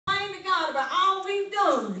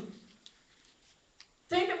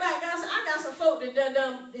Think about God. I got some folk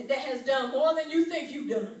that has done more than you think you've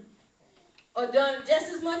done, or done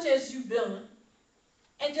just as much as you've done.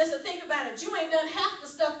 And just to think about it, you ain't done half the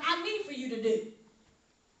stuff I need for you to do.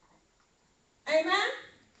 Amen?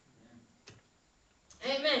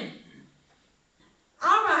 Amen.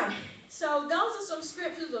 All right. So those are some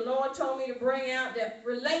scriptures the Lord told me to bring out that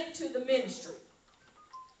relate to the ministry.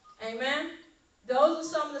 Amen. Those are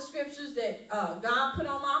some of the scriptures that God put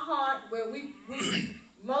on my heart where we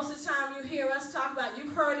most of the time you hear us talk about,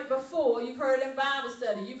 you've heard it before, you've heard it in Bible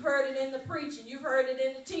study, you've heard it in the preaching, you've heard it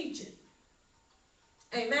in the teaching.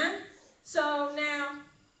 Amen. So now,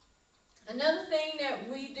 another thing that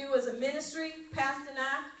we do as a ministry, Pastor and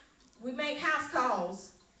I, we make house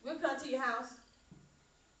calls. We'll come to your house.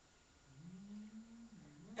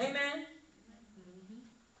 Amen.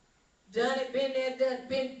 Done it, been there,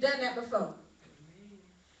 done that before.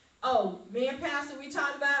 Oh, me and Pastor, we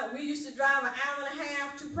talked about, we used to drive an hour and a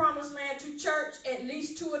half to Promised Land to church at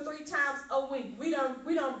least 2 or 3 times a week. We done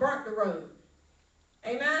burnt the road.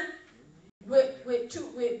 Amen. With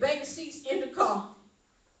baby seats in the car.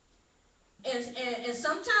 And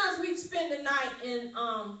sometimes we'd spend the night in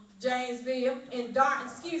Janesville, in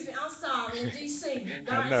Darton, in D.C.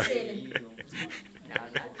 Darton City.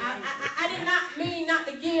 I did not mean not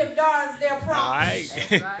to give Dartons their props.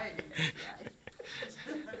 That's right.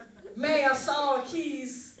 Mayor Saul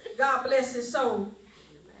Keys, God bless his soul.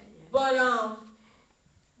 But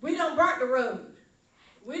we done burnt the road.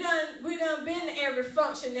 We done been to every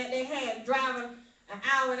function that they had, driving an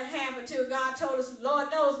hour and a half until God told us,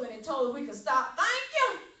 Lord knows when he told us we could stop. Thank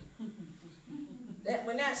you. That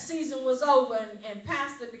when that season was over and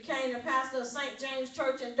Pastor became the pastor of St. James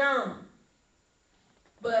Church in Durham.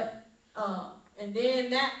 But and then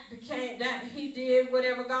that he did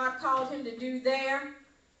whatever God called him to do there.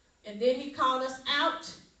 And then he called us out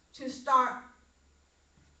to start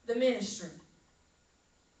the ministry.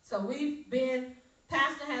 So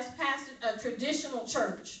Pastor has pastored a traditional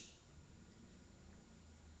church.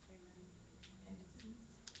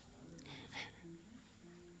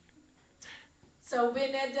 So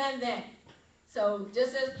been there, done that. So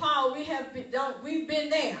just as Paul, we've been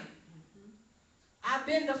there. I've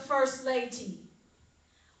been the first lady.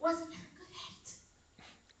 Wasn't very good at it.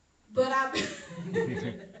 But I've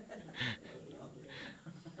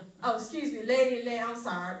oh, excuse me, lady, I'm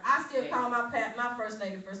sorry. I still call my first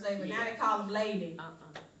lady, but now they call them lady.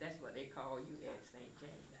 That's what they call you at St.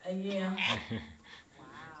 James. Yeah.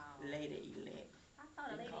 Wow. Lady elect. I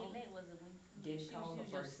thought a lady elect was when she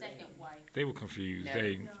was your second wife. They were confused. No,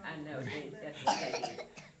 They I know. That's what they did.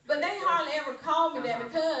 But they hardly ever called me that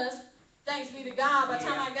because, thanks be to God, by the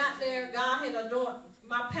time I got there, God had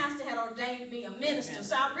my pastor had ordained me a minister.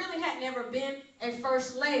 So I really had never been a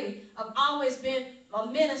first lady. I've always been a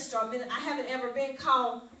minister. I haven't ever been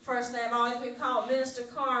called first lady. I've always been called Minister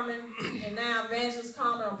Carmen, and now Evangelist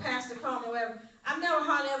Carmen or Pastor Carmen or whatever. I've never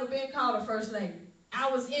hardly ever been called a first lady. I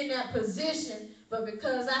was in that position, but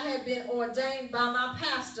because I had been ordained by my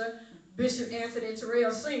pastor, Bishop Anthony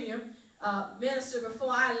Terrell Sr., minister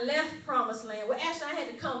before I left Promised Land. Well, actually, I had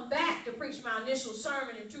to come back to preach my initial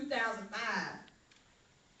sermon in 2005.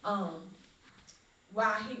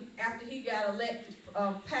 After he got elected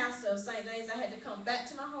pastor of St. James, I had to come back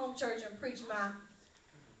to my home church and preach my.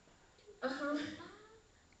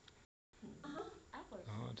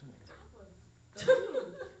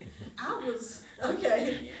 I was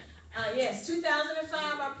okay. Yes,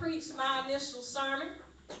 2005. I preached my initial sermon,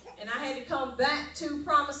 and I had to come back to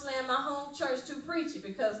Promised Land, my home church, to preach it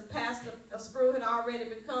because Pastor Spru had already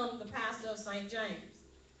become the pastor of St. James.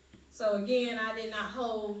 So again, I did not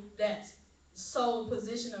hold that sole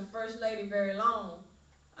position of First Lady very long.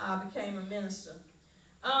 I became a minister.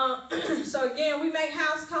 So again, we make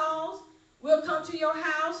house calls. We'll come to your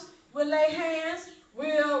house. We'll lay hands.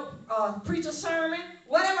 We'll preach a sermon.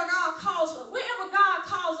 Whatever God calls us, wherever God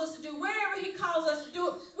calls us to do, wherever he calls us to do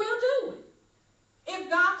it, we'll do it. If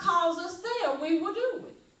God calls us there, we will do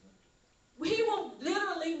it. He will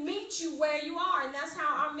literally meet you where you are, and that's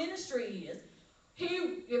how our ministry is.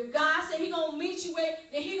 If God said he's going to meet you where,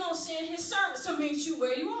 then he's going to send his servants to meet you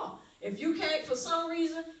where you are. If you can't, for some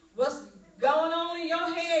reason, what's going on in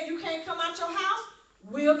your head, you can't come out your house,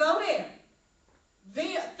 we'll go there.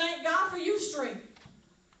 Thank God for Ustream.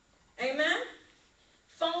 Amen?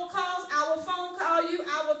 Phone calls, I will phone call you.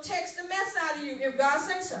 I will text the mess out of you if God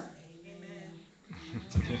says so. Amen.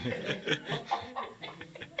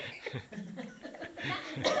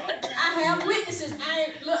 I have witnesses.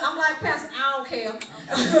 I'm like Pastor, I don't care.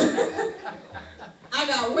 I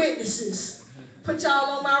got witnesses. Put y'all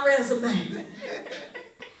on my resume.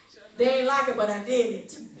 They ain't like it, but I did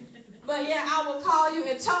it. But yeah, I will call you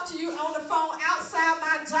and talk to you on the phone outside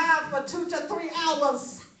my job for 2 to 3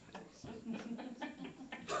 hours.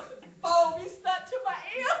 Phone be stuck to my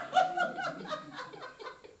ear.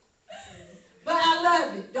 But I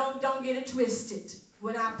love it. Don't get it twisted.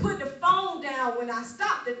 When I put the phone down, when I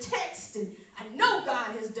stop the texting, I know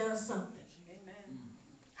God has done something.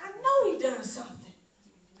 I know He done something.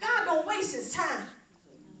 God don't waste His time.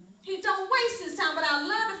 He don't waste His time, but I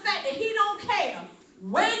love the fact that He don't care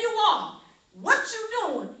where you are, what you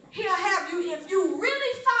doing. He'll have you, if you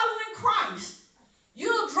really following Christ,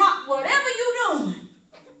 you'll drop whatever you're doing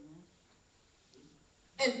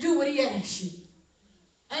and do what He asks you.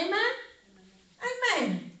 Amen?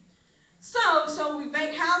 Amen. So we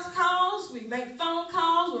make house calls, we make phone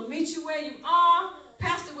calls, we'll meet you where you are.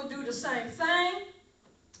 Pastor will do the same thing.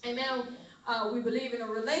 Amen. We believe in a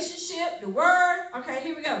relationship, the word. Okay,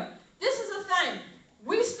 here we go. This is a thing.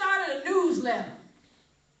 We started a newsletter.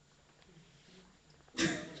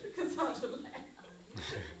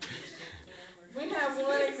 We have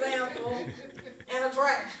one example and a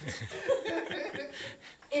draft.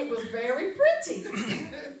 It was very pretty.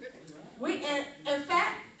 In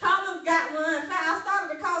fact, Collins got one. In fact, I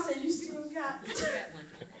started the call saying, you still got it.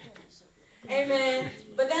 Amen.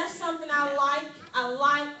 But that's something I like. I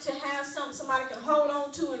like to have something somebody can hold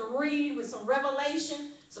on to and read with some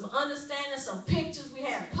revelation, some understanding, some pictures. We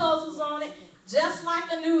had puzzles on it, just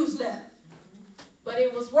like a newsletter. But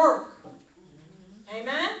it was work.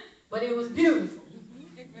 Amen. But it was beautiful.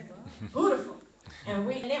 Beautiful. And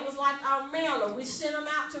it was like our mailer. We sent them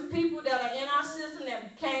out to people that are in our system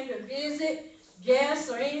that came to visit, guests,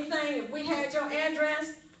 or anything. If we had your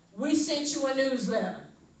address, we sent you a newsletter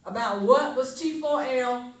about what was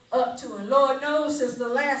T4L up to. And Lord knows, since the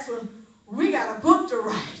last one, we got a book to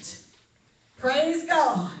write. Praise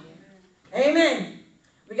God. Amen.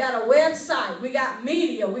 We got a website. We got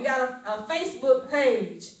media. We got a Facebook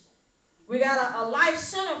page. We got a Life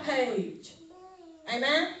Center page.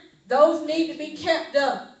 Amen. Those need to be kept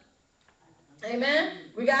up. Amen.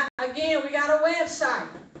 We got a website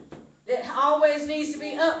that always needs to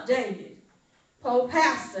be updated. Poor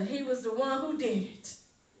Pastor, he was the one who did it.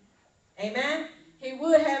 Amen. He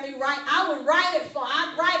would have me write. I'd write it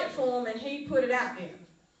for him, and he'd put it out there.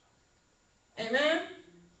 Amen.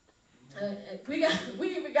 We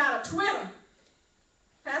even got a Twitter.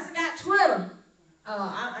 Pastor got Twitter.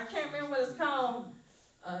 I can't remember what it's called.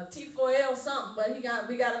 T4L something, but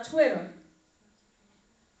we got a Twitter.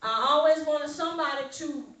 I always wanted somebody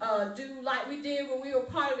to do like we did when we were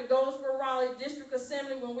part of the Goldsboro-Raleigh District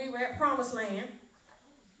Assembly when we were at Promised Land.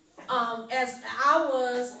 As I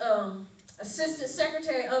was Assistant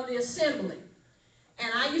Secretary of the Assembly,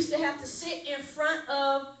 and I used to have to sit in front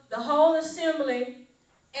of the whole assembly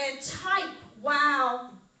and type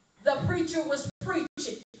while the preacher was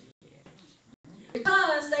preaching,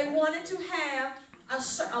 because they wanted to have a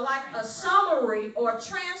summary or a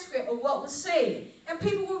transcript of what was said, and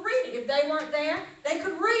people would read it. If they weren't there, they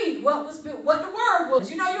could read what the word was.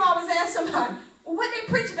 You know, you always ask somebody, well, what they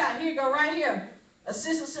preach about? Here you go, right here.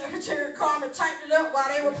 Assistant Secretary Carmen typed it up while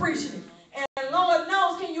they were preaching it. And Lord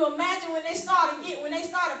knows, can you imagine when they started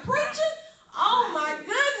preaching? Oh my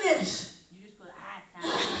goodness! You just put I.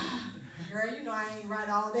 Girl, you know I ain't write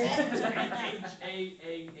all that.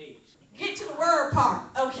 H-A-A-H. Get to the word part.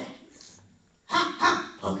 Okay.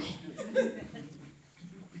 Okay.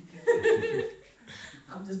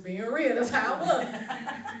 I'm just being real. That's how it was.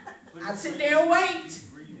 I'd sit there and wait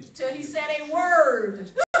till he said a word.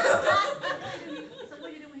 So what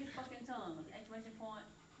do you do with his fucking tongue? Exclamation point.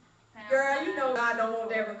 Pound Girl, sign. you know God don't want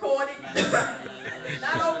that recorded.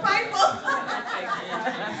 Not on paper.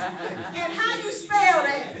 And how you spell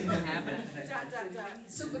that?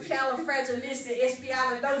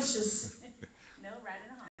 Supercalifragilisticexpialidocious. No, right in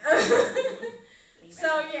the heart. So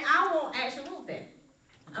yeah, I won't actually want that.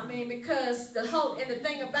 I mean, because the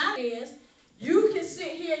thing about it is, you can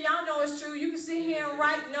sit here, y'all know it's true, you can sit here and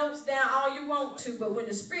write notes down all you want to, but when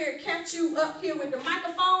the Spirit catch you up here with the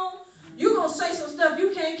microphone, you're going to say some stuff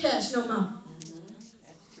you can't catch no more.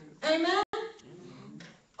 Amen?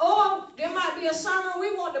 Or there might be a sermon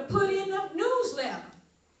we want to put in the newsletter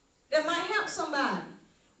that might help somebody.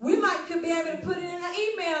 We could be able to put it in an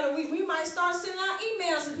email. We might start sending out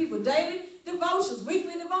emails to people, daily devotions,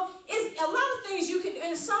 weekly devotions. It's a lot of things you can,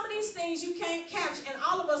 and some of these things you can't catch, and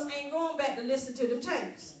all of us ain't going back to listen to them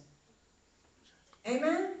tapes.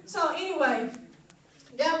 Amen? So anyway,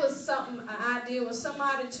 that was something, an idea was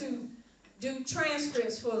somebody to do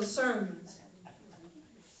transcripts for the sermons.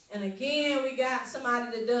 And again, we got somebody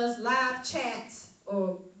that does live chats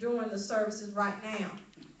or during the services right now.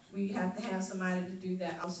 We have to have somebody to do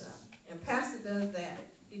that also. And Pastor does that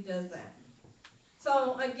He does that.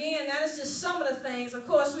 So again, that is just some of the things. Of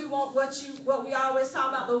course, we want what we always talk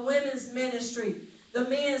about, the women's ministry, the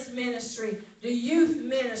men's ministry, the youth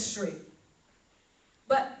ministry.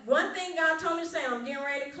 But one thing God told me to say, I'm getting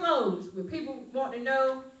ready to close, where people want to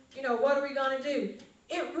know, what are we going to do?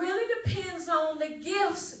 It really depends on the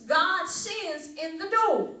gifts God sends in the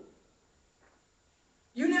door.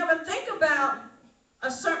 You never think about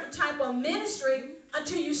a certain type of ministry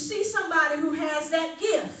until you see somebody who has that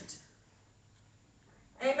gift.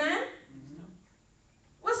 Amen?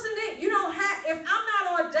 What's the need? You don't have, if I'm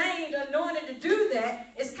not ordained, anointed to do that,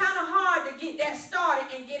 it's kind of hard to get that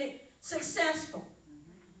started and get it successful.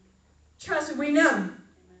 Trust me, we know.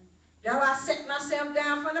 That's why I set myself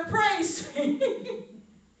down for the praise.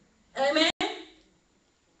 Amen?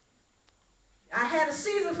 I had a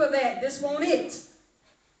season for that. This won't it.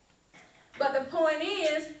 But the point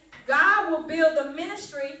is, God will build the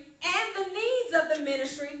ministry and the needs of the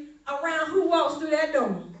ministry around who walks through that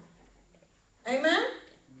door. Amen?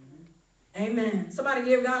 Amen. Somebody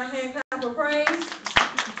give God a hand clap of praise.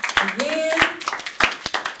 Again,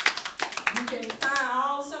 you can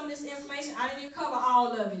find some of this information. I didn't even cover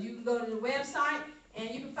all of it. You can go to the website and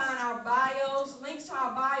you can find our bios. Links to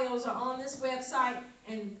our bios are on this website,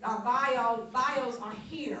 and our bios are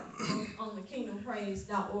here on the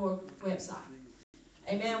kingdompraise.org website.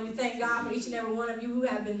 Amen. We thank God for each and every one of you who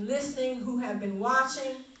have been listening, who have been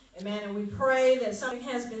watching. Amen. And we pray that something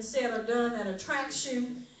has been said or done that attracts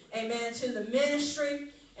you, amen, to the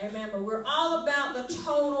ministry. Amen. But we're all about the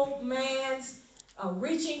total man's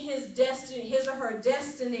reaching his destiny, his or her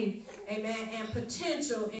destiny, amen, and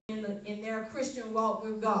potential in their Christian walk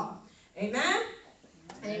with God. Amen?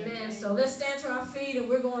 Amen. So let's stand to our feet and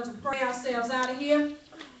we're going to pray ourselves out of here.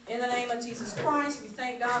 In the name of Jesus Christ, we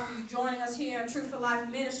thank God for you joining us here in Truth for Life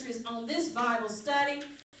Ministries on this Bible study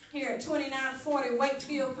here at 2940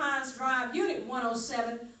 Wakefield Pines Drive, Unit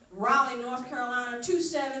 107, Raleigh, North Carolina,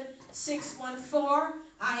 27614.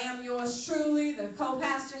 I am yours truly, the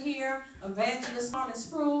co-pastor here, Evangelist Norman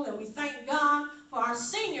Sproul, and we thank God for our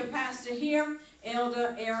senior pastor here,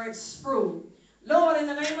 Elder Eric Sproul. Lord, in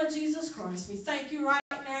the name of Jesus Christ, we thank you right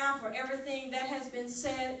now for everything that has been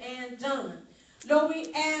said and done. Lord,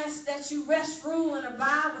 we ask that you rest, rule, and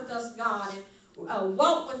abide with us, God, and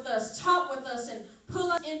walk with us, talk with us, and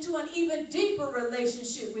pull us into an even deeper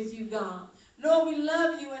relationship with you, God. Lord, we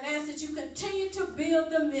love you and ask that you continue to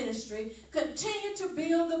build the ministry, continue to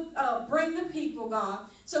bring the people, God,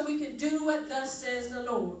 so we can do what thus says the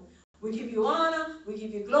Lord. We give you honor, we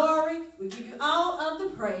give you glory, we give you all of the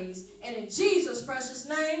praise. And in Jesus' precious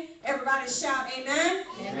name, everybody shout amen.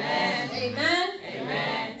 Amen. Amen.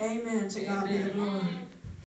 Amen. Amen. To God be the glory.